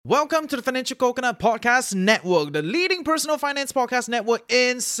Welcome to the Financial Coconut Podcast Network, the leading personal finance podcast network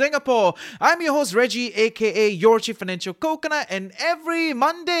in Singapore. I'm your host, Reggie, aka your Chief Financial Coconut, and every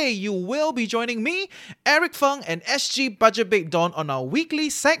Monday you will be joining me, Eric Fung, and SG Budget Babe Dawn on our weekly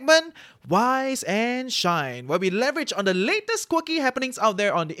segment, Wise and Shine, where we leverage on the latest quirky happenings out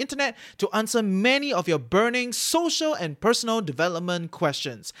there on the internet to answer many of your burning social and personal development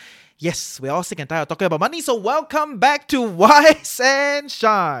questions. Yes, we're all sick and tired of talking about money, so welcome back to Wise and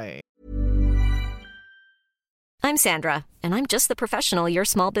Shine. I'm Sandra, and I'm just the professional your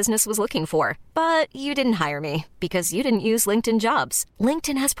small business was looking for. But you didn't hire me because you didn't use LinkedIn Jobs.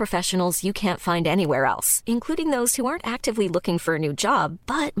 LinkedIn has professionals you can't find anywhere else, including those who aren't actively looking for a new job,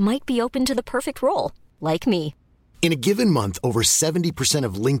 but might be open to the perfect role, like me. In a given month, over 70%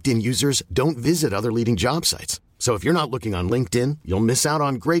 of LinkedIn users don't visit other leading job sites. So if you're not looking on LinkedIn, you'll miss out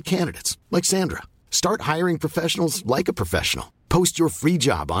on great candidates like Sandra. Start hiring professionals like a professional. Post your free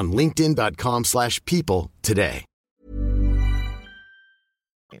job on linkedin.com/people today.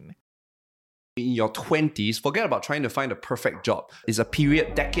 In your 20s, forget about trying to find a perfect job. It's a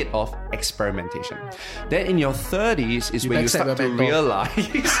decade of experimentation. Then in your 30s is when you start to realize...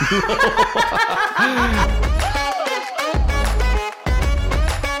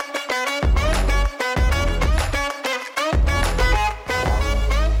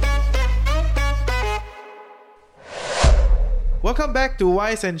 Welcome back to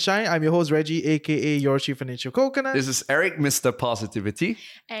Wise and Shine. I'm your host, Reggie, aka your Chief Financial Coconut. This is Eric, Mr. Positivity.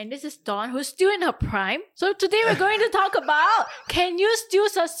 And this is Dawn, who's still in her prime. So today we're going to talk about, can you still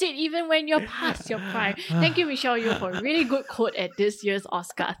succeed even when you're past your prime? Thank you, Michelle Yeoh, for a really good quote at this year's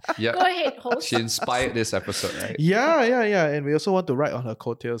Oscars. Yep. Go ahead, host. She inspired this episode, right? Yeah. And we also want to ride on her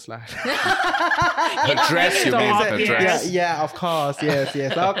coattails. Her dress, you mean? Her dress. Yeah, of course. Yes.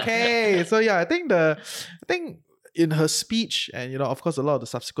 Okay. So I think in her speech, and of course a lot of the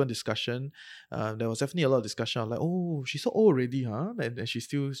subsequent discussion, there was definitely a lot of discussion of like, oh, she's so old already, huh? And she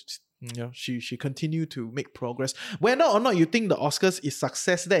still, she continued to make progress. Whether or not you think the Oscars is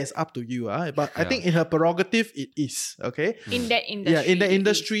success, that is up to you, but I think in her prerogative it is, okay? In that industry. Yeah, in the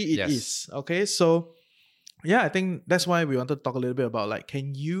industry it Yes. is, okay? So I think that's why we wanted to talk a little bit about like,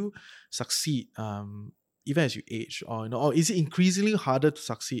 can you succeed even as you age, or is it increasingly harder to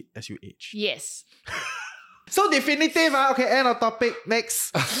succeed as you age? Yes. So definitive, okay, end of topic,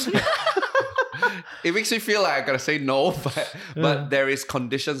 next. It makes me feel like I gotta say no, but there is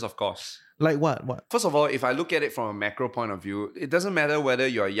conditions, of course. Like what? First of all, if I look at it from a macro point of view, it doesn't matter whether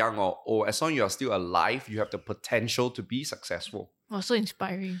you're young or old. As long as you're still alive, you have the potential to be successful. Oh, so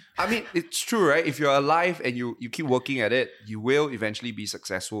inspiring. I mean, it's true, right? If you're alive and you keep working at it, you will eventually be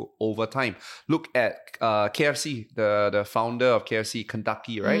successful over time. Look at KFC, the founder of KFC,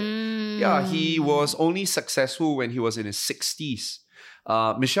 Kentucky, right? Yeah, he was only successful when he was in his 60s.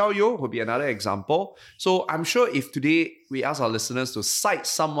 Michelle Yeoh would be another example. So I'm sure if today we ask our listeners to cite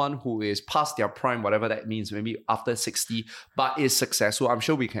someone who is past their prime, whatever that means, maybe after 60, but is successful, I'm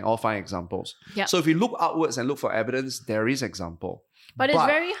sure we can all find examples. Yep. So if you look outwards and look for evidence, there is example. But it's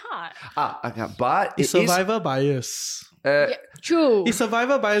very hard. But It's survivor bias. True. It's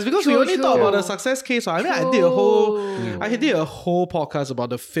survivor bias because we True, only true. talk about the success case. I mean, I did a whole podcast about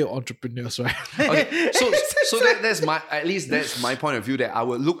the failed entrepreneurs, right? Okay, so that's my point of view, that I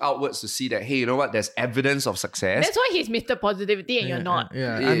would look outwards to see that, hey, you know what? There's evidence of success. That's why he's Mr. Positivity and you're not.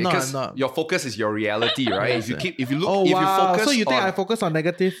 Yeah, I'm because not. your focus is your reality, right? if you Oh, wow. focus So you think on, I focus on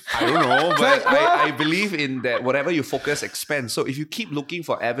negative? I don't know, but I believe in that whatever you focus expands. So if you keep looking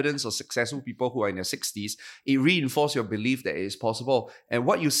for evidence of successful people who are in their 60s, it reinforces your belief that it is possible. And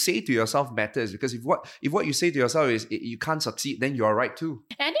what you say to yourself matters, because if what you say to yourself is you can't succeed, then you're right too.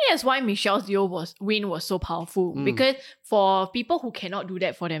 And I think that's why Michelle Yeoh's win was so powerful. Because for people who cannot do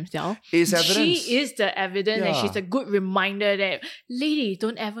that for themselves, It's evidence. she is the evidence, and Yeah. she's a good reminder that, ladies,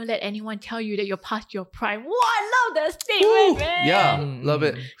 don't ever let anyone tell you that you're past your prime. Wow, I love that statement, man. Yeah, love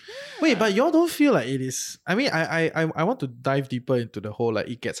it. Wait, but y'all don't feel like it is... I mean, I want to dive deeper into the whole like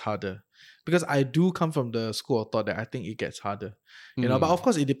it gets harder. Because I do come from the school of thought that I think it gets harder. But of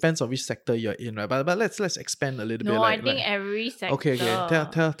course it depends on which sector you're in, right? But let's expand a little bit. No, I think every sector. Okay.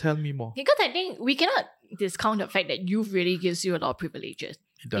 Tell me more. Because I think we cannot discount the fact that youth really gives you a lot of privileges.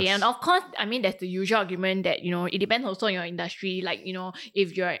 It does. And of course, I mean, there's the usual argument that, it depends also on your industry. Like,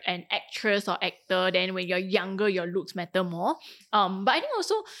 if you're an actress or actor, then when you're younger, your looks matter more. But I think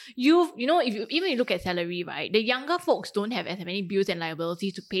also if you look at salary, right, the younger folks don't have as many bills and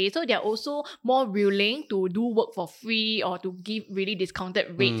liabilities to pay. So they're also more willing to do work for free or to give really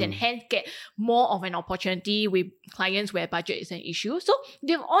discounted rates and hence get more of an opportunity with clients where budget is an issue. So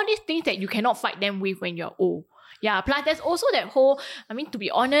there are all these things that you cannot fight them with when you're old. Yeah, plus there's also that whole, I mean, to be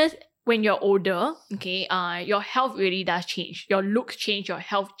honest, when you're older, okay, your health really does change. Your looks change, your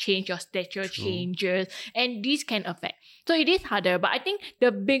health change, your stature changes, and these can affect. So it is harder, but I think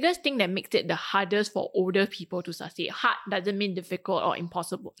the biggest thing that makes it the hardest for older people to succeed, hard doesn't mean difficult or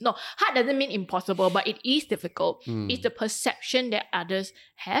impossible. No, hard doesn't mean impossible, but it is difficult. It's the perception that others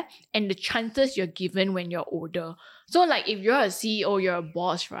have and the chances you're given when you're older. So like if you're a CEO, you're a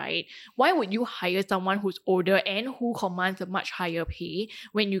boss, right? Why would you hire someone who's older and who commands a much higher pay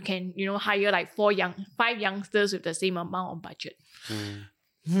when you can, hire like 5 youngsters with the same amount of budget?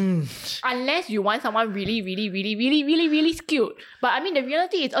 Unless you want someone really, really, really, really, really, really skilled. But I mean, the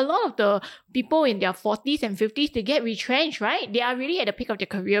reality is a lot of the people in their 40s and 50s, they get retrenched, right? They are really at the peak of their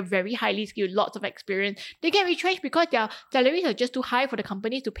career, very highly skilled, lots of experience. They get retrenched because their salaries are just too high for the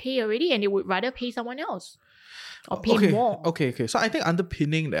companies to pay already, and they would rather pay someone else. Or pay more. Okay. So I think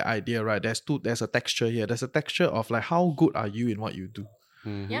underpinning the idea, right, there's a texture here. There's a texture of like how good are you in what you do.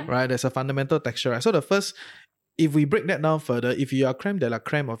 Yeah. Right? There's a fundamental texture, right? So the first, if we break that down further, if you are creme de la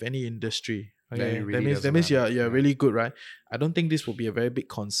creme of any industry, okay, that means you're really good, right? I don't think this will be a very big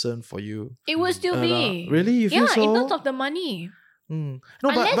concern for you. It will still be. Really? You feel so? In terms of the money. No,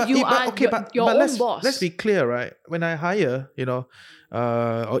 Unless you are your own boss. Let's be clear, right? When I hire,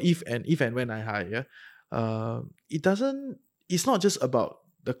 or if and when I hire, it's not just about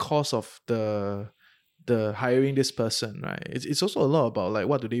the cost of the hiring this person, right? It's also a lot about like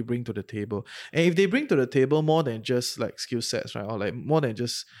what do they bring to the table. And if they bring to the table more than just like skill sets, right? Or like more than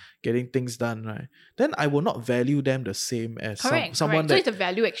just getting things done, right? Then I will not value them the same as someone that... So it's a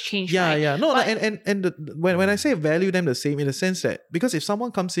value exchange, yeah, right? Yeah. No, when I say value them the same, in the sense that because if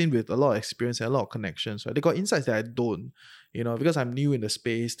someone comes in with a lot of experience and a lot of connections, right? They got insights that I don't. Because I'm new in the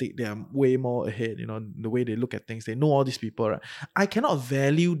space, they are way more ahead, the way they look at things, they know all these people, right? I cannot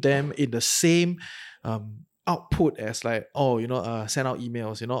value them in the same output as like, send out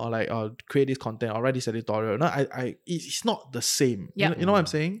emails, or like create this content or write this editorial. No, it's not the same. Yep. You know what I'm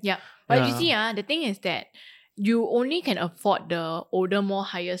saying? Yeah. But you see, the thing is that you only can afford the older, more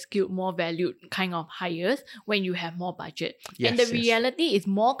higher skilled, more valued kind of hires when you have more budget. And the reality is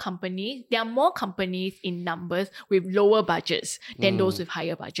there are more companies in numbers with lower budgets than those with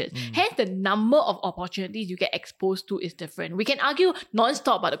higher budgets. Hence, the number of opportunities you get exposed to is different. We can argue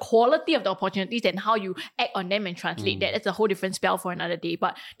non-stop about the quality of the opportunities and how you act on them and translate that. That's a whole different spell for another day.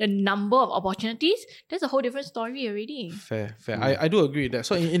 But the number of opportunities, that's a whole different story already. Fair. I do agree with that.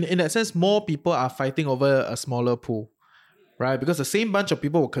 So in that sense, more people are fighting over a smaller pool, right? Because the same bunch of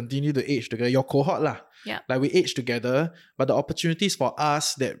people will continue to age together. Your cohort lah. Yeah. Like we age together, but the opportunities for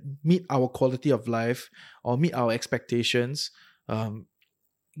us that meet our quality of life or meet our expectations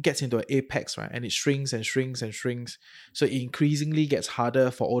gets into an apex, right? And it shrinks and shrinks and shrinks. So it increasingly gets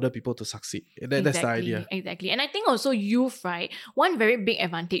harder for older people to succeed. That's the idea. Exactly. And I think also youth, right? One very big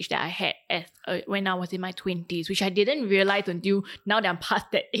advantage that I had when I was in my 20s, which I didn't realize until now that I'm past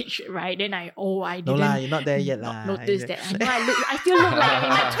that age, right? Then I didn't... No lah, you're not there yet lah. Notice that. I still look like I'm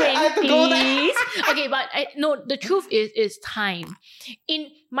in my 20s. Okay, but the truth is time.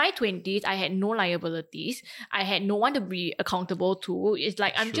 In my 20s, I had no liabilities. I had no one to be accountable to. It's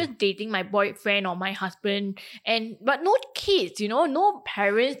like I'm just dating my boyfriend or my husband, but no kids, no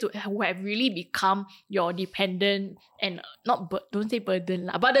parents who have really become your dependent and don't say burden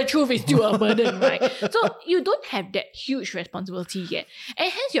lah, but the truth is still a burden, right? So you don't have that huge responsibility yet.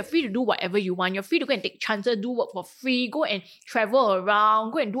 And hence you're free to do whatever you want. You're free to go and take chances, do work for free, go and travel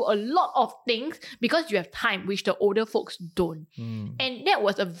around, go and do a lot of things because you have time, which the older folks don't. And that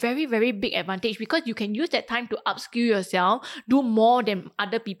was a very, very big advantage because you can use that time to upskill yourself, do more than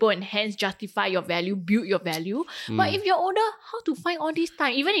other people and hence justify your value, build your value. But if you're older, how to find all this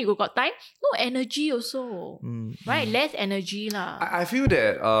time? Even if you got time, no energy also, right? Less energy lah. I feel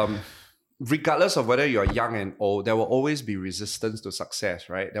that regardless of whether you're young and old, there will always be resistance to success,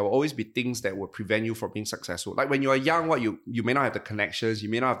 right? There will always be things that will prevent you from being successful. Like when you're young, you may not have the connections, you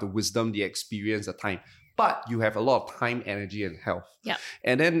may not have the wisdom, the experience, the time, but you have a lot of time, energy, and health. Yeah.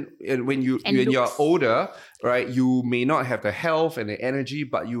 And then when you're older, right, you may not have the health and the energy,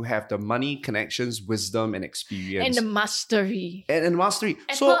 but you have the money, connections, wisdom, and experience. And the mastery. And mastery.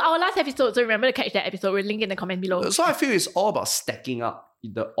 And so our last episode, so remember to catch that episode. We'll link in the comment below. So I feel it's all about stacking up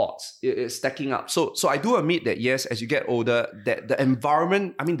the odds. It's stacking up. So I do admit that yes, as you get older, that the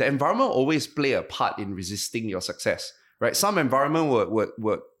environment always play a part in resisting your success, right? Some environment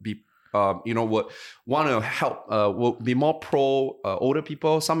would be would want to help, will be more pro older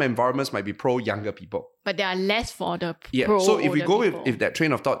people. Some environments might be pro younger people. But there are less for the pro older. So if we go with that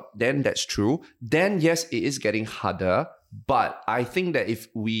train of thought, then that's true. Then yes, it is getting harder. But I think that if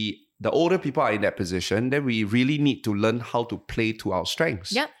we the older people are in that position, then we really need to learn how to play to our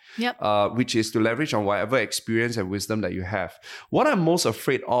strengths. Yep. Which is to leverage on whatever experience and wisdom that you have. What I'm most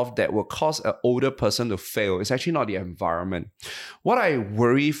afraid of that will cause an older person to fail is actually not the environment. What I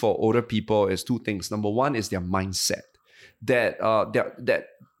worry for older people is two things. Number one is their mindset. That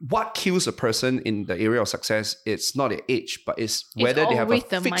what kills a person in the area of success, it's not their age, but it's whether they have a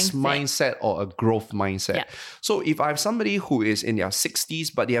fixed mindset or a growth mindset. Yeah. So if I have somebody who is in their 60s,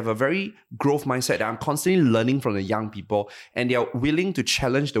 but they have a very growth mindset that I'm constantly learning from the young people, and they are willing to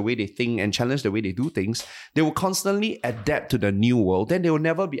challenge the way they think and challenge the way they do things, they will constantly adapt to the new world, then they will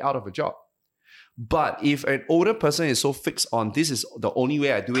never be out of a job. But if an older person is so fixed on this is the only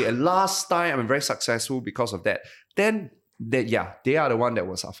way I do it, and last time I'm very successful because of that, then they are the one that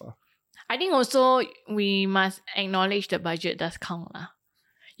will suffer. I think also we must acknowledge the budget does count.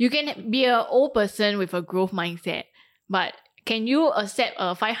 You can be an old person with a growth mindset, but can you accept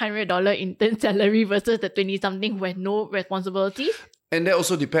a $500 intern salary versus the 20-something who has no responsibilities? And that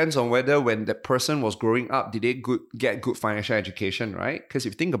also depends on whether when the person was growing up, did they get good financial education, right? Because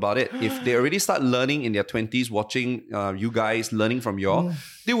if you think about it, if they already start learning in their 20s, watching you guys, learning from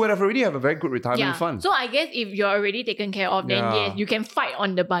they would have already have a very good retirement fund. So I guess if you're already taken care of, then yes, you can fight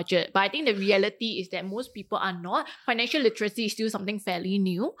on the budget. But I think the reality is that most people are not. Financial literacy is still something fairly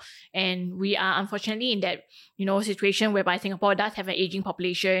new. And we are unfortunately in that, situation whereby Singapore does have an aging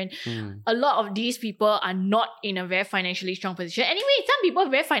population. A lot of these people are not in a very financially strong position. Anyway, some people are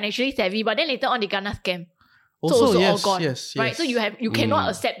very financially savvy, but then later on they gonna scam. Also, all gone. yes. Right? So you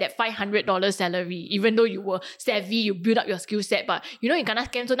cannot accept that $500 salary, even though you were savvy, you build up your skill set, but you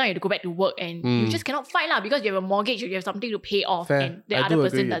cannot scam, so now you have to go back to work and you just cannot fight because you have a mortgage, you have something to pay off. Fair. And the I other do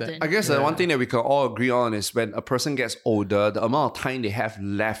person agree with doesn't. that. I guess the one thing that we can all agree on is when a person gets older, the amount of time they have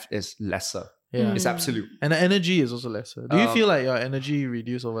left is lesser. Yeah. It's absolute. And the energy is also lesser. Do you feel like your energy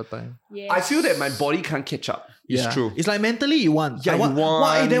reduced over time? Yes. I feel that my body can't catch up. It's true. It's like mentally you want. Yeah, I want. you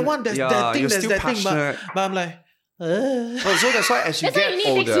want. They want that thing, you're there's still that thing. passionate. But I'm like, So that's why as you That's why get you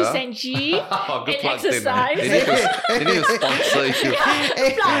need older... to Senji Good and plug, Tim, man. exercise. They need to sponsor you.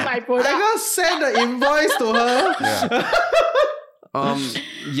 Plug my I product. gotta send the invoice to her.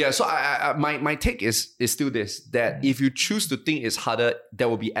 So my take is still this, that if you choose to think it's harder, there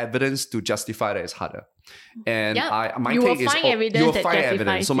will be evidence to justify that it's harder. And my you take will is find evidence you will that find justifies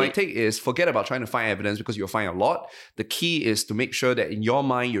evidence. So my it. take is forget about trying to find evidence because you'll find a lot. The key is to make sure that in your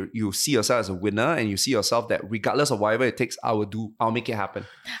mind you see yourself as a winner and you see yourself that regardless of whatever it takes, I'll make it happen.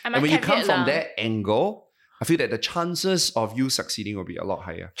 And when you come from that angle, I feel that the chances of you succeeding will be a lot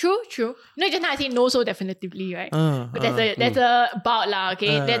higher. True. Just now I say no so definitively, right? But there's a bout lah,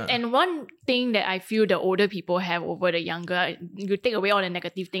 okay? And one thing that I feel the older people have over the younger, you take away all the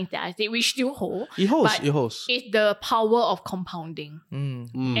negative things that I say, which still hold. It holds. It's the power of compounding.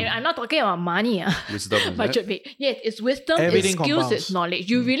 And I'm not talking about money. Wisdom, is Budget paid. Yes, it's wisdom, Everything it's skills, compounds. it's knowledge.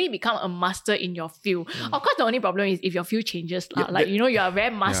 You really become a master in your field. Of course, the only problem is if your field changes. You are a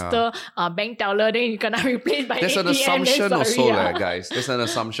very master bank teller, then you cannot replace by There's an ATM, assumption then also, sorry, guys. There's an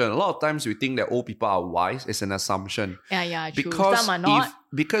assumption. A lot of times we think that old people are wise. It's an assumption. Yeah, true. Because Some are not.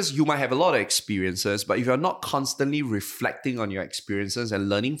 because you might have a lot of experiences, but if you're not constantly reflecting on your experiences and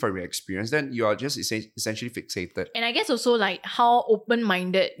learning from your experience, then you are just essentially fixated. And I guess also like how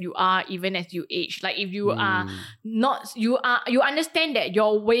open-minded you are even as you age. Like if you are not, you understand that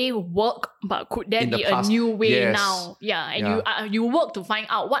your way will work, but could there In the be past, a new way yes. now? Yeah, and you work to find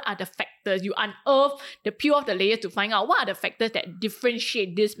out what are the factors. You unearth the peel off the layers to find out what are the factors that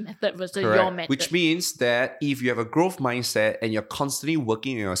differentiate this method versus Correct. your method. Which means that if you have a growth mindset and you're constantly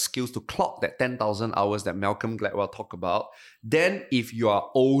working on your skills to clock that 10,000 hours that Malcolm Gladwell talked about, then if you are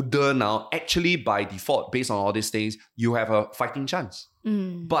older now, actually by default, based on all these things, you have a fighting chance.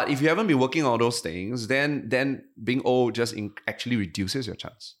 But if you haven't been working on those things, then being old just actually reduces your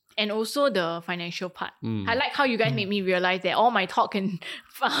chance. And also the financial part. I like how you guys made me realize that all my talk and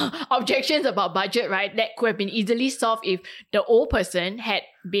objections about budget, right, that could have been easily solved if the old person had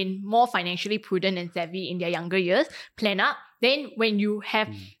been more financially prudent and savvy in their younger years, plan up. Then when you have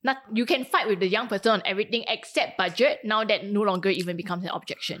you can fight with the young person on everything except budget. Now that no longer even becomes an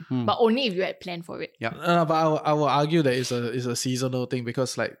objection, but only if you had planned for it. Yeah. But I will argue that it's a seasonal thing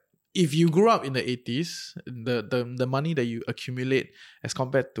because like if you grew up in the 80s, the money that you accumulate as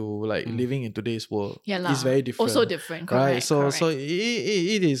compared to like living in today's world is very different. Also different, right? correct, So correct.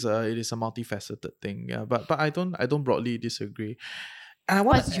 it is a multifaceted thing. Yeah, but I don't broadly disagree. And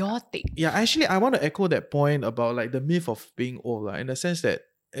What's your take? Yeah, actually, I want to echo that point about like the myth of being old, in the sense that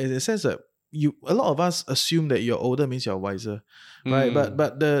a lot of us assume that you're older means you're wiser, right?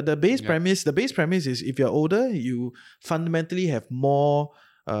 But the base premise is if you're older, you fundamentally have more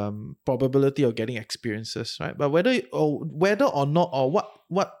probability of getting experiences, right? But whether or not, or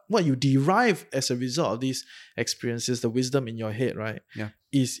what you derive as a result of these experiences, the wisdom in your head, right? Yeah.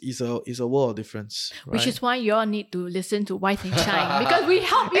 Is a world of difference. Right? Which is why you all need to listen to Wise and Shine, because we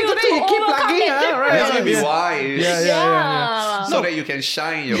help you to today you keep overcome plugging, that right? difference. Help you be Yeah. wise. Yeah. So that you can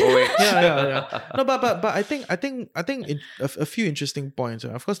shine your old age. Yeah. No, but I think a few interesting points.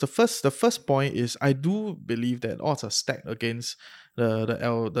 Right? Of course, the first point is I do believe that odds are stacked against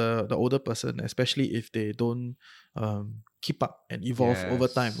the older person, especially if they don't keep up and evolve over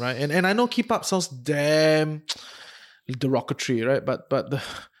time, right? And I know keep up sounds damn derogatory, right? But the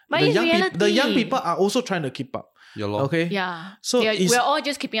young people are also trying to keep up. Okay. Yeah. So we're all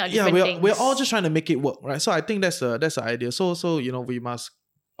just keeping up different things. we're all just trying to make it work, right? So I think that's the idea. So we must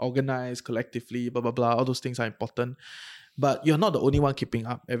organize collectively, blah blah blah. All those things are important, but you're not the only one keeping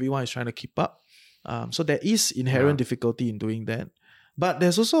up. Everyone is trying to keep up. So there is inherent difficulty in doing that, but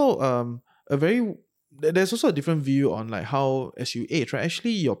there's also there's also a different view on like how as you age, right?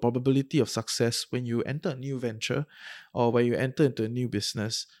 Actually, your probability of success when you enter a new venture, or when you enter into a new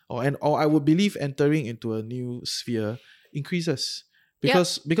business, or I would believe entering into a new sphere increases.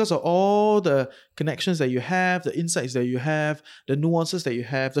 Because of all the connections that you have, the insights that you have, the nuances that you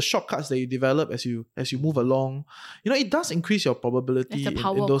have, the shortcuts that you develop as you move along, it does increase your probability That's the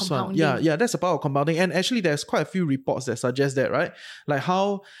power in of those compounding. Yeah, that's the power of compounding. And actually, there's quite a few reports that suggest that, right? Like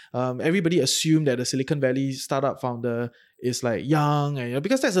how everybody assumed that the Silicon Valley startup founder is like young, and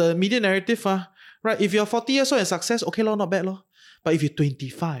because that's a media narrative, right? If you're 40 years old and success, okay, not bad, But if you're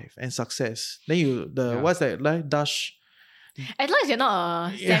 25 and success, then what's that like Dash? As long as you're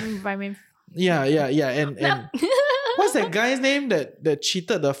not a Sam Raimi. Yeah. And what's that guy's name that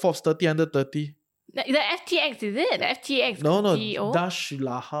cheated the Forbes 30 under 30? The FTX, is it? The FTX No, CEO? Dash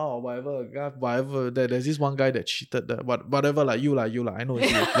Laha or whatever. There's this one guy that cheated the whatever, like you. I know it's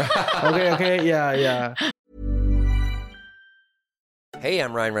you. Okay, yeah. Hey,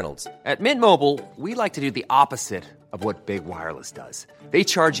 I'm Ryan Reynolds. At Mint Mobile, we like to do the opposite of what Big Wireless does. They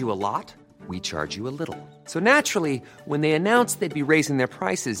charge you a lot. We charge you a little. So naturally, when they announced they'd be raising their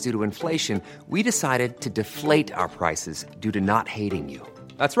prices due to inflation, we decided to deflate our prices due to not hating you.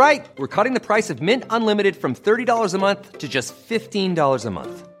 That's right. We're cutting the price of Mint Unlimited from $30 a month to just $15 a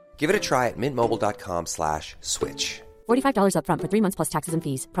month. Give it a try at mintmobile.com/switch. $45 up front for 3 months plus taxes and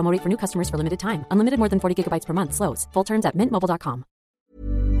fees. Promo rate for new customers for limited time. Unlimited more than 40 gigabytes per month. Slows full terms at mintmobile.com.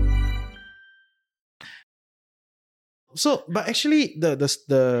 So, but actually,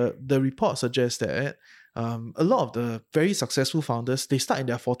 the report suggests that a lot of the very successful founders, they start in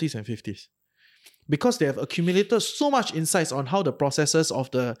their 40s and 50s because they have accumulated so much insights on how the processes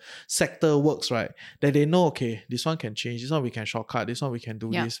of the sector works, right? That they know, okay, this one can change, this one we can shortcut, this one we can do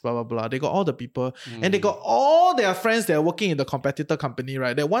this, blah, blah, blah. They got all the people and they got all their friends that are working in the competitor company,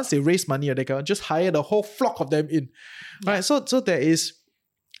 right? That once they raise money, they can just hire the whole flock of them in, right? So there is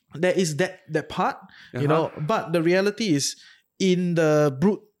that part, but the reality is in the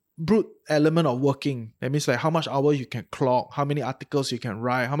brute element of working. That means like how much hours you can clock, how many articles you can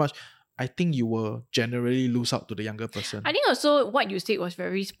write, how much. I think you will generally lose out to the younger person. I think also what you said was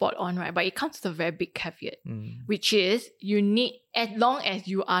very spot on, right? But it comes with a very big caveat, which is you need, as long as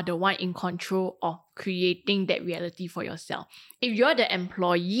you are the one in control of creating that reality for yourself. If you're the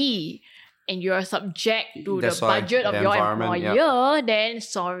employee and you're subject to the budget of your employer, then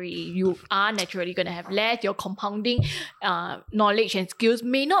sorry, you are naturally going to have less. Your compounding knowledge and skills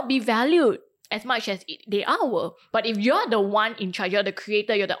may not be valued as much as they are. But if you're the one in charge, you're the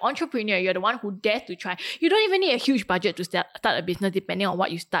creator, you're the entrepreneur, you're the one who dares to try, you don't even need a huge budget to start a business depending on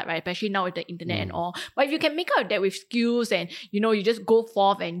what you start, right? Especially now with the internet and all. But if you can make out that with skills and, you just go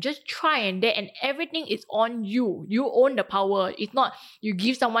forth and just try and everything is on you. You own the power. It's not you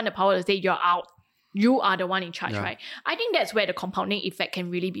give someone the power to say you're out. You are the one in charge, right? I think that's where the compounding effect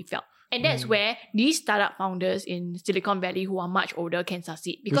can really be felt. And that's where these startup founders in Silicon Valley who are much older can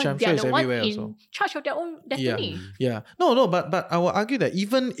succeed because they're the one in charge of their own destiny. Yeah. No, but I will argue that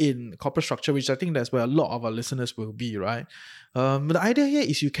even in corporate structure, which I think that's where a lot of our listeners will be, right? The idea here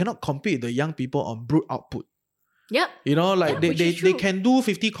is you cannot compete the young people on brute output. Yep. They can do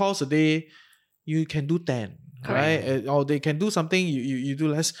 50 calls a day, you can do 10. Correct. Right? Or they can do something, you do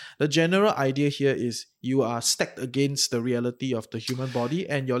less. The general idea here is you are stacked against the reality of the human body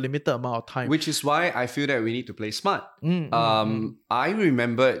and your limited amount of time. Which is why I feel that we need to play smart. I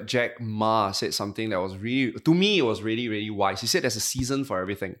remember Jack Ma said something that was really, to me, it was really, really wise. He said there's a season for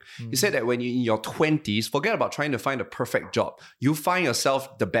everything. He said that when you're in your 20s, forget about trying to find the perfect job. You find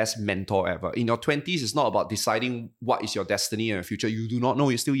yourself the best mentor ever. In your 20s, it's not about deciding what is your destiny in the future. You do not know.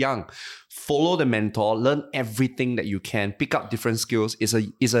 You're still young. Follow the mentor. Learn everything that you can. Pick up different skills. Is a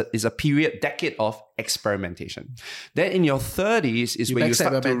decade of experimentation. Then in your 30s is when you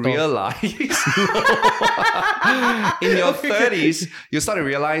start to realize in your 30s you start to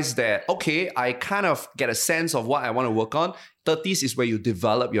realize that, okay, I kind of get a sense of what I want to work on. 30s is where you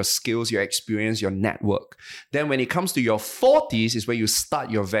develop your skills, your experience, your network. Then when it comes to your 40s is where you start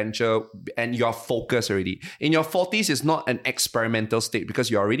your venture and your focus already. In your 40s is not an experimental state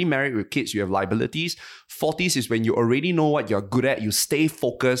because you're already married with kids, you have liabilities. 40s is when you already know what you're good at, you stay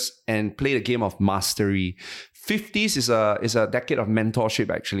focused and play the game of mastery. 50s is a decade of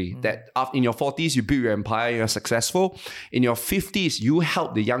mentorship actually. That in your 40s, you build your empire, you're successful. In your 50s, you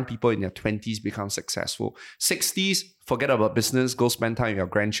help the young people in their 20s become successful. 60s, forget about business, go spend time with your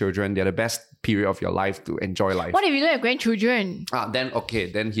grandchildren. They're the best period of your life to enjoy life. What if you don't have grandchildren?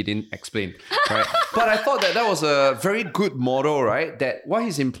 Then he didn't explain. Right? But I thought that was a very good model, right? That what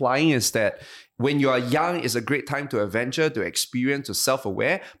he's implying is that when you are young, it's a great time to adventure, to experience, to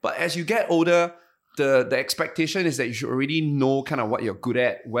self-aware. But as you get older, the expectation is that you should already know kind of what you're good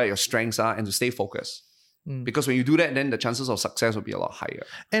at, where your strengths are, and to stay focused. Because when you do that, then the chances of success will be a lot higher.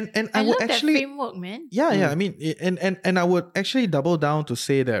 And I I would love actually that framework, man. Yeah, I mean, and I would actually double down to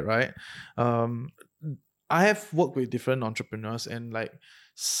say that, right? I have worked with different entrepreneurs, and like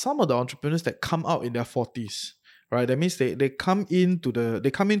some of the entrepreneurs that come out in their 40s, right? That means they come into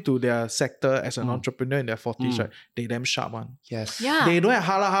their sector as an entrepreneur in their 40s, right? They damn sharp one. Yes. Yeah. They don't have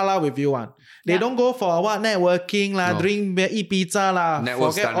hala with you one. They don't go for what networking lah, drink beer, eat pizza lah.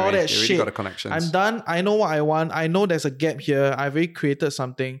 Network's Forget done all already. that They already shit. got the connections. I'm done. I know what I want. I know there's a gap here. I've already created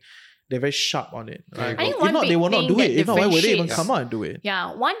something. They're very sharp on it. Right? I think If one not, big they will not thing do that it. If not, why would they even differentiates- come out and do it?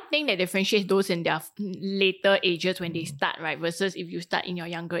 Yeah, one thing that differentiates those in their later ages when they start, right, versus if you start in your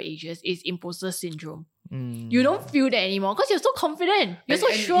younger ages is imposter syndrome. You don't feel that anymore because you're so confident. You're so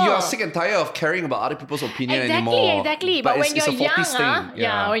sure. You are sick and tired of caring about other people's opinion anymore. Exactly. But when it's you're a 40s young,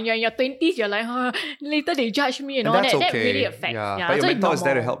 thing. when you're in your 20s, you're like, later they judge me and all that's that. okay. That really affects. Yeah. But your so it's mentor is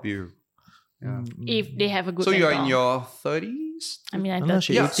there to normal help you. Yeah. if they have a good So you're mentor. in your 30s? I mean, No, I'm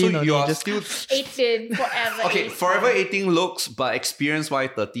she- Yeah, 18 so only, you are just- still... 18, forever. Okay, 18. forever 18 looks, but experience-wise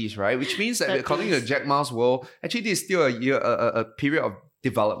 30s, right? Which means that 30s. according to Jack Ma's world, actually this is still a period of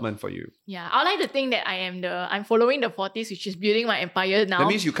development for you. Yeah, I like to think that I'm following the 40s, which is building my empire now. That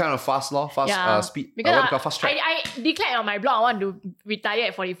means you kind of fast speed. Because what do you call fast track? I declared on my blog I want to retire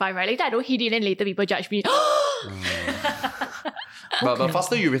at 45, right? Later I don't hit it, then later people judge me. But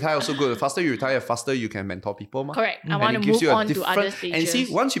faster you retire also good. The faster you retire, faster you can mentor people. Ma. Correct. I And want it to gives move you a on to other different- stages. And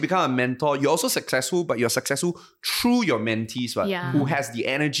see, once you become a mentor, you're also successful, but you're successful through your mentees, right? Yeah. Who has the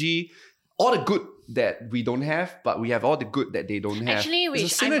energy, all the good that we don't have, but we have all the good that they don't have. Actually, It's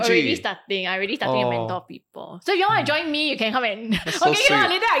which a I'm synergy. already starting. to Oh. mentor people. So if you want to join me, you can come and... So okay, sweet.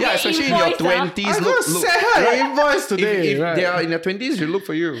 later I Yeah, get especially in your invoice, 20s. I'm Look, gonna send her an invoice today. If right? they are in their 20s, you look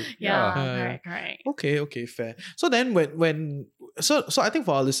for you. Yeah, correct. Okay, fair. So then so I think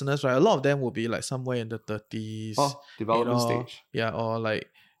for our listeners, right, a lot of them will be like somewhere in the 30s. Development stage. Yeah, or like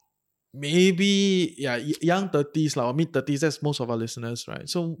maybe young 30s or mid 30s. That's most of our listeners, right?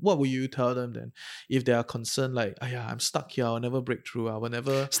 So what will you tell them then if they are concerned like, I'm stuck here, I'll never break through, I will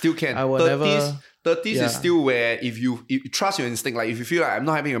never Still can. I will 30s, never 30s yeah. is still where if you trust your instinct, like if you feel like I'm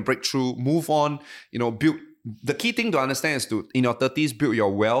not having a breakthrough, move on, build. The key thing to understand is to, in your 30s, build your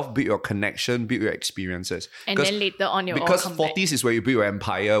wealth, build your connection, build your experiences. And then later on you'll all Because come 40s back. is where you build your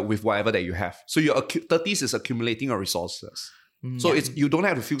empire with whatever that you have. So your 30s is accumulating your resources. So you don't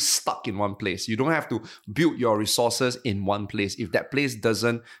have to feel stuck in one place. You don't have to build your resources in one place if that place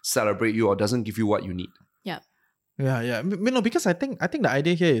doesn't celebrate you or doesn't give you what you need. Yeah. No, because I think the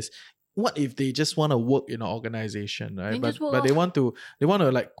idea here is, what if they just want to work in an organization, right? Then just work But they off. want to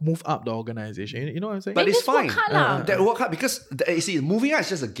like move up the organization. You know what I'm saying? But Then it's just work fine. hard lah. That work hard because you see, moving up is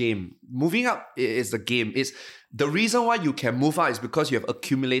just a game. Moving up is the game. It's the reason why you can move up is because you have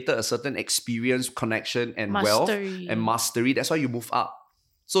accumulated a certain experience, connection, and wealth Mastery. and mastery. That's why you move up.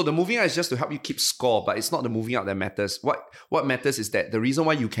 So the moving up is just to help you keep score, but it's not the moving up that matters. What matters is that the reason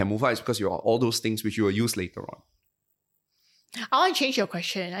why you can move up is because you are all those things which you will use later on. I want to change your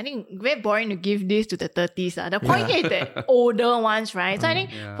question. I think very boring to give this to the 30s. The point here is the older ones, right? So I think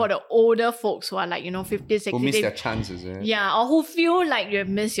for the older folks who are like, 50, 60, Who miss their chances, yeah, or who feel like you have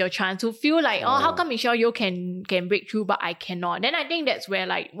missed your chance, who feel like, how come Michelle Yeoh can break through but I cannot? Then I think that's where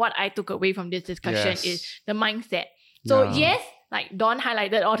like what I took away from this discussion is the mindset. So yes, like Dawn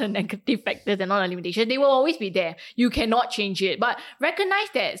highlighted all the negative factors and all the limitations. They will always be there. You cannot change it. But recognize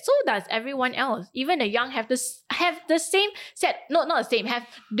that so does everyone else. Even the young have the same set, not the same, have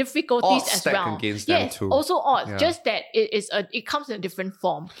difficulties odds as stacked well. against them too. Also odds. Just that it comes in a different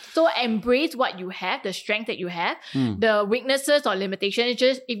form. So embrace what you have, the strength that you have, the weaknesses or limitations.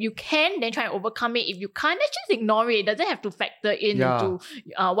 Just if you can, then try and overcome it. If you can't, then just ignore it. It doesn't have to factor into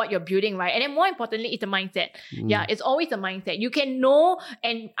what you're building, right? And then more importantly, it's the mindset. Yeah, it's always the mindset. You can know,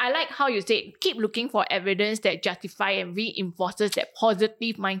 and I like how you say keep looking for evidence that justify and reinforces that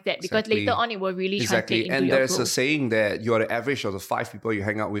positive mindset, because later on it will really translate into and your there's growth. a saying that you're the average of the 5 people you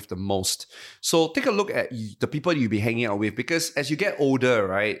hang out with the most. So take a look at the people you'll be hanging out with, because as you get older,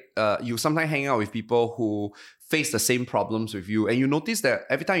 right, you sometimes hang out with people who face the same problems with you, and you notice that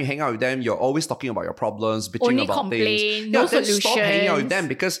every time you hang out with them, you're always talking about your problems, bitching Only about complain, things. no then stop hanging out with solutions. them,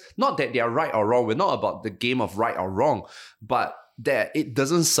 because not that they are right or wrong. We're not about the game of right or wrong, but that it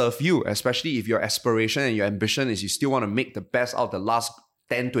doesn't serve you, especially if your aspiration and your ambition is you still want to make the best out of the last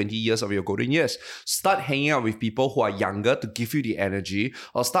 10, 20 years of your golden years. Start hanging out with people who are younger to give you the energy,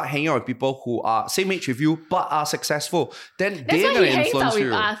 or start hanging out with people who are same age with you but are successful. Then That's they're why going he to hangs out influence with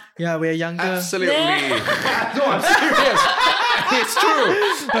you. us. Yeah, we're younger. Absolutely. No, I'm serious. It's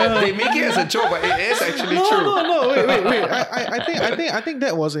true. They make it as a joke, but it is actually true. No. Wait. I think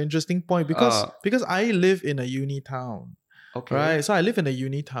that was an interesting point because I live in a uni town. Okay. Right, so I live in a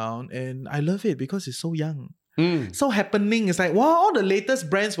uni town and I love it because it's so young. So happening. It's like, wow, all the latest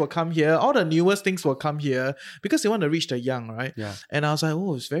brands will come here, all the newest things will come here because they want to reach the young, right? Yeah. And I was like,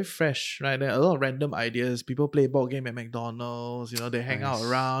 oh, it's very fresh, right? There are a lot of random ideas. People play board game at McDonald's, they hang out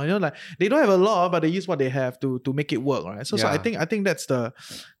around, like they don't have a lot, but they use what they have to make it work, right? So I think that's the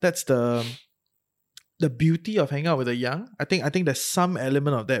beauty of hanging out with the young. I think there's some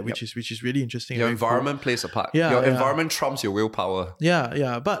element of that which is really interesting. Your very cool. environment plays a part. Yeah, Your yeah. environment trumps your willpower.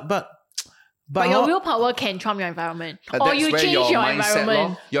 Yeah, but your how- willpower can trump your environment. Or That's you where change your mindset,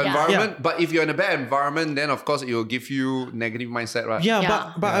 environment. Your Yeah. environment, but if you're in a bad environment, then of course it will give you negative mindset, right?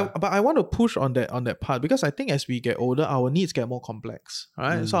 Yeah, but I want to push on that part, because I think as we get older, our needs get more complex,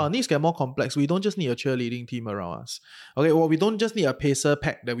 right? So our needs get more complex. We don't just need a cheerleading team around us. Okay, well, we don't just need a pacer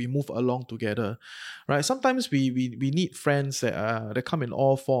pack that we move along together, right? Sometimes we need friends that come in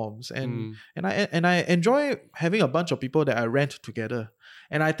all forms, and I enjoy having a bunch of people that I rent together,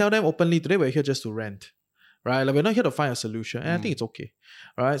 and I tell them openly, today we're here just to rent. Right, like we're not here to find a solution, and I think it's okay,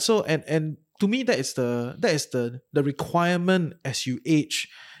 right? So and to me that is the requirement as you age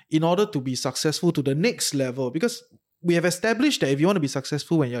in order to be successful to the next level, because we have established that if you want to be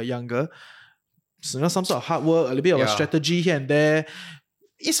successful when you're younger, some sort of hard work, a little bit of a strategy here and there,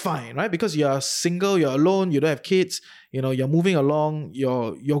 it's fine, right? Because you're single, you're alone, you don't have kids, you're moving along,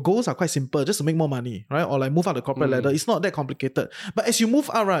 your goals are quite simple, just to make more money, right? Or like move up the corporate ladder. It's not that complicated. But as you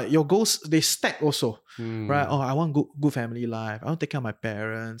move up, right, your goals, they stack also, right? Oh, I want good family life. I want to take care of my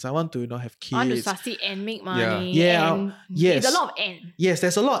parents. I want to, have kids. I want to succeed and make money. Yeah. And Yes. It's a lot of end. Yes,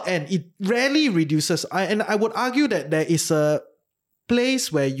 there's a lot, and it rarely reduces. And I would argue that there is a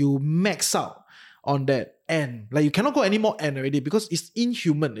place where you max out on that end. Like you cannot go any more end already, because it's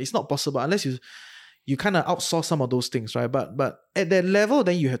inhuman. It's not possible unless you kind of outsource some of those things, right? But at that level,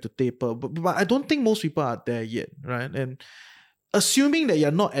 then you have to taper. But I don't think most people are there yet, right? And assuming that you're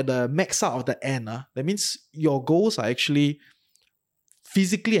not at the max out of the end, that means your goals are actually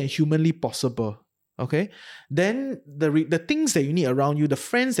physically and humanly possible. Okay, then the things that you need around you, the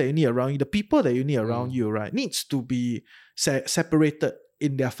friends that you need around you, the people that you need around you, right, needs to be separated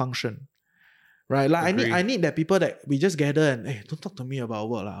in their function. Right, like I need that people that we just gather and hey, don't talk to me about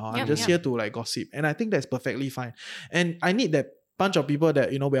work lah. I'm just here to like gossip, and I think that's perfectly fine. And I need that bunch of people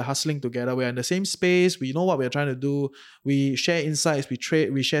that we're hustling together. We're in the same space. We know what we're trying to do. We share insights. We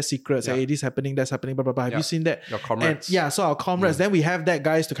trade. We share secrets. Hey, this happening, that's happening. Blah blah blah. Have you seen that? Your comrades. And so our comrades. Then we have that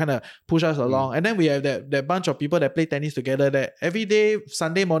guys to kind of push us along, and then we have that bunch of people that play tennis together. That every day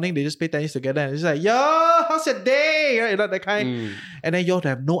Sunday morning they just play tennis together, and it's like, yo, how's your day? Right, that kind. And then you all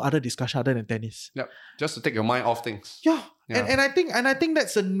have no other discussion other than tennis. Yep. Just to take your mind off things. Yeah. And I think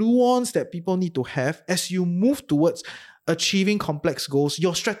that's a nuance that people need to have as you move towards achieving complex goals.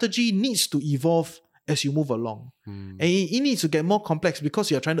 Your strategy needs to evolve as you move along. And it needs to get more complex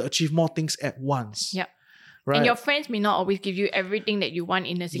because you're trying to achieve more things at once. Yep. Right. And your friends may not always give you everything that you want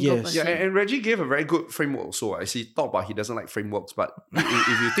in a single Yes. person. Yeah, and Reggie gave a very good framework also. I see talk about he doesn't like frameworks, but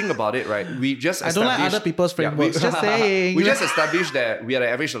if you think about it, right, we just I don't like established- other people's Yeah, frameworks. Just saying. we just established that we are the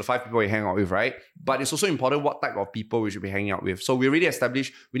average of the 5 people we hang out with, right? But it's also important what type of people we should be hanging out with. So we already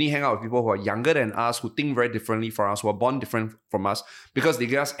established we need to hang out with people who are younger than us, who think very differently from us, who are born different from us, because they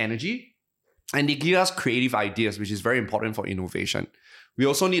give us energy and they give us creative ideas, which is very important for innovation. We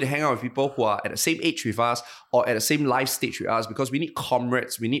also need to hang out with people who are at the same age with us or at the same life stage with us, because we need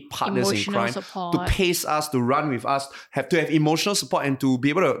comrades, we need partners Emotional in crime support. to pace us, to run with us, have emotional support, and to be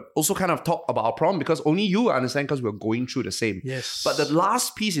able to also kind of talk about our problem, because only you understand because we're going through the same. Yes. But the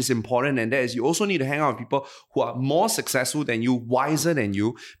last piece is important, and that is you also need to hang out with people who are more successful than you, wiser than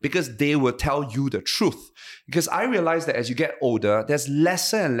you, because they will tell you the truth. Because I realize that as you get older, there's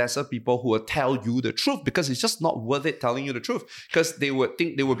lesser and lesser people who will tell you the truth, because it's just not worth it telling you the truth, because they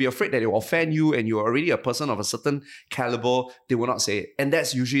would be afraid that they will offend you, and you're already a person of a certain caliber. They will not say it. And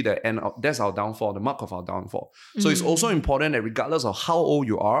that's usually that's our downfall, the mark of our downfall. So it's also important that regardless of how old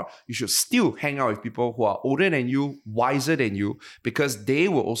you are, you should still hang out with people who are older than you, wiser than you, because they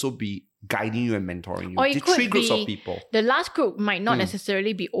will also be guiding you and mentoring you. Or it The could 3 groups be of people. the last group might not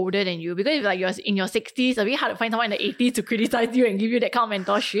necessarily be older than you, because if like you're in your 60s, it's very hard to find someone in the 80s to criticize you and give you that kind of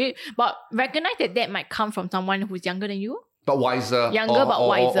mentorship. But recognize that might come from someone who's younger than you. But wiser. Younger but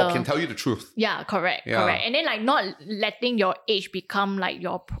wiser. Or can tell you the truth. Yeah, correct. Yeah. And then like not letting your age become like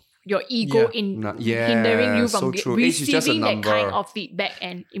your ego Yeah. hindering you so from true. Age is just a receiving that number. kind of feedback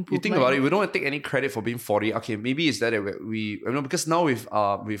and You improvement. think about it, we don't want to take any credit for being 40. Okay, maybe it's that we because now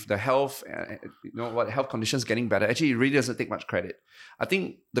with the health, health conditions getting better, actually it really doesn't take much credit. I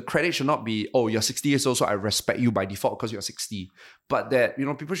think the credit should not be, oh, you're 60 years old, so I respect you by default because you're 60. But that,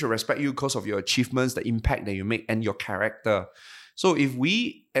 people should respect you because of your achievements, the impact that you make, and your character. So if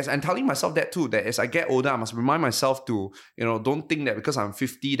as I'm telling myself that too, that as I get older, I must remind myself to, don't think that because I'm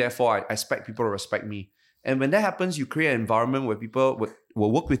 50, therefore I expect people to respect me. And when that happens, you create an environment where people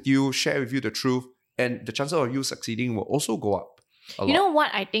will work with you, share with you the truth, and the chances of you succeeding will also go up a lot. You know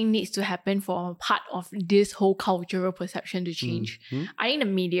what I think needs to happen for part of this whole cultural perception to change? I think the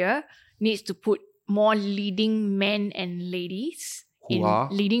media needs to put more leading men and ladies in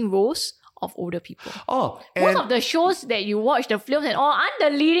leading roles of older people. Oh, Most of the shows that you watch, the films and all, aren't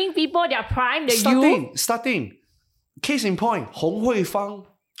the leading people, they're prime, the youth. Starting. Case in point, Hong Hui Fang.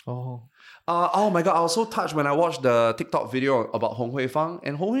 Oh. Oh my God, I was so touched when I watched the TikTok video about Hong Hui Fang.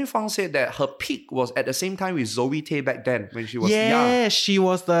 And Hong Hui Fang said that her peak was at the same time with Zoe Tay back then when she was young. She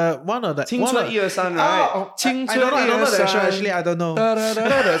was one of the... 青春123, right? I don't know the show, actually, I don't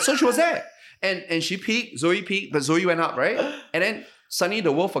know. So she was there. And she peaked, Zoe peaked, but Zoe went up, right? And then suddenly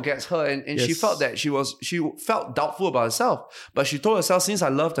the world forgets her, and she felt that she felt doubtful about herself. But she told herself, since I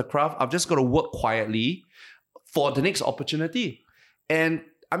love the craft, I'm just going to work quietly for the next opportunity. And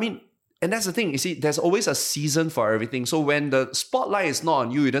and that's the thing, you see, there's always a season for everything. So when the spotlight is not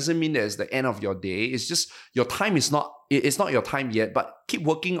on you, it doesn't mean that it's the end of your day. It's just your time it's not your time yet, but keep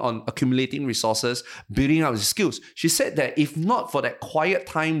working on accumulating resources, building up the skills. She said that if not for that quiet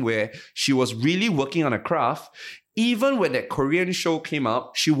time where she was really working on a craft, even when that Korean show came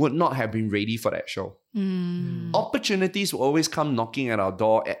up, she would not have been ready for that show. Opportunities will always come knocking at our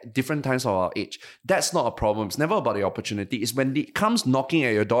door at different times of our age. That's not a problem. It's never about the opportunity. It's when it comes knocking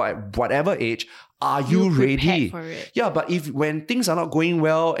at your door at whatever age, are you ready? For it. Yeah, but when things are not going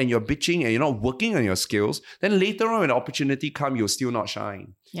well and you're bitching and you're not working on your skills, then later on when the opportunity comes, you'll still not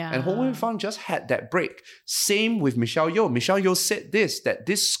shine. Yeah. And Ho Wen Fang just had that break. Same with Michelle Yeoh. Michelle Yeoh said that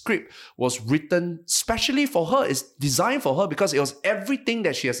this script was written specially for her. It's designed for her because it was everything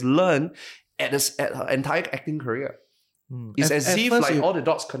that she has learned at her entire acting career. It's as if all the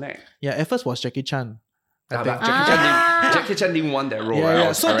dots connect. Yeah, at first was Jackie Chan. I think. Jackie Chan didn't want that role. Yeah.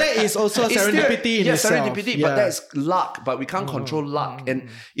 Right? So that is also serendipity in itself. Serendipity, but that's luck. But we can't control luck. And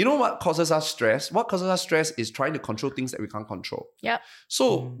you know what causes us stress? What causes us stress is trying to control things that we can't control. Yep.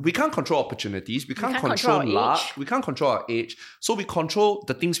 So we can't control opportunities. We can't control luck. Age. We can't control our age. So we control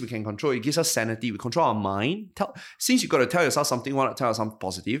the things we can control. It gives us sanity. We control our mind. Since you got to tell yourself something, you want to tell yourself something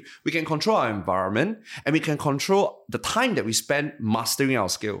positive, we can control our environment and we can control the time that we spend mastering our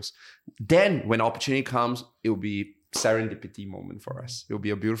skills. Then when opportunity comes, it will be serendipity moment for us. It will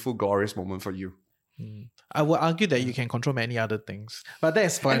be a beautiful, glorious moment for you. I would argue that you can control many other things, but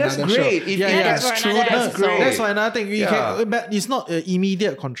that's for And another that's great. show. If that's that's true, another that's episode. great. That's for another thing. You Yeah. can, but it's not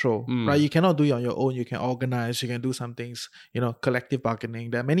immediate control, right? You cannot do it on your own. You can organize. You can do some things. Collective bargaining.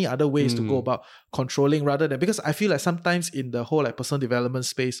 There are many other ways to go about controlling rather than, because I feel like sometimes in the whole personal development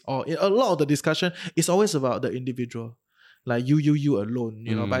space or in a lot of the discussion, it's always about the individual. like you alone,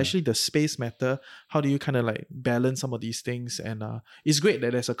 you know, but actually the space matter. How do you kind of like balance some of these things? And it's great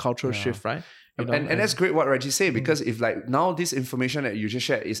that there's a cultural shift, right? You know, and that's great what Reggie said, because if like now this information that you just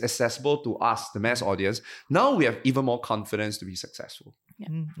shared is accessible to us, the mass audience, now we have even more confidence to be successful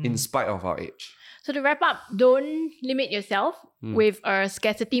in spite of our age. So to wrap up, don't limit yourself with a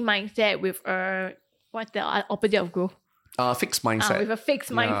scarcity mindset, with a, what's the opposite of growth? Fixed mindset. With a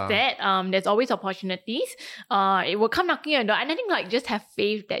fixed mindset, there's always opportunities. It will come knocking on your door. And I think like just have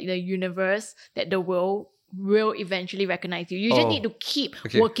faith that the universe, that the world will eventually recognize you. You just need to keep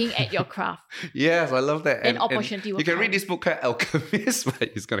working at your craft. Yes, I love that. And opportunity will you can come. read this book called Alchemist,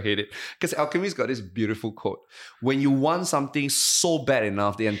 but he's going to hate it. Because Alchemist got this beautiful quote. When you want something so bad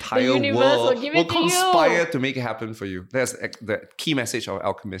enough, the entire world will conspire to make it happen for you. That's the key message of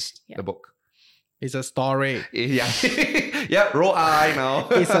Alchemist, the book. It's a story. Yeah. Yeah, roll eye now.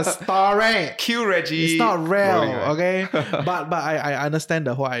 It's a story. Cue Reggie. It's not real, okay? but I understand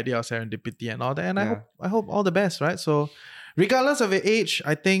the whole idea of serendipity and all that, and I hope all the best, right? So regardless of your age,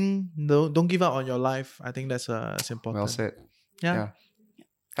 I think don't give up on your life. I think that's important. Well said. Yeah.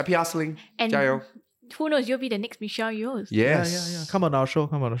 Happy hustling. And Jayo. who knows, you'll be the next Michelle Yeoh. Yes. Yeah. Come on our show.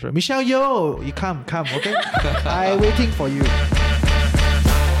 Michelle Yeoh, you come, okay? I'm waiting for you.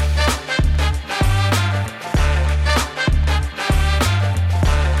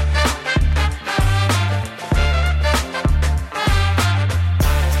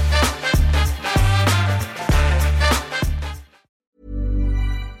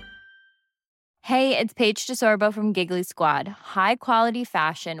 Hey, it's Paige DeSorbo from Giggly Squad. High quality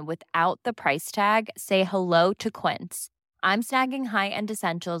fashion without the price tag. Say hello to Quince. I'm snagging high-end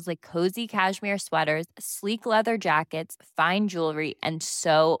essentials like cozy cashmere sweaters, sleek leather jackets, fine jewelry, and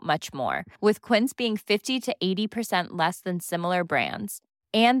so much more. With Quince being 50 to 80% less than similar brands.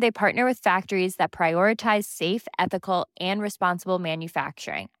 And they partner with factories that prioritize safe, ethical, and responsible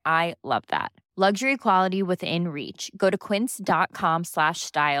manufacturing. I love that. Luxury quality within reach. Go to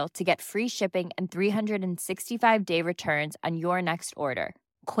quince.com/style to get free shipping and 365-day returns on your next order.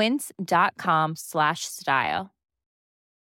 Quince.com/style.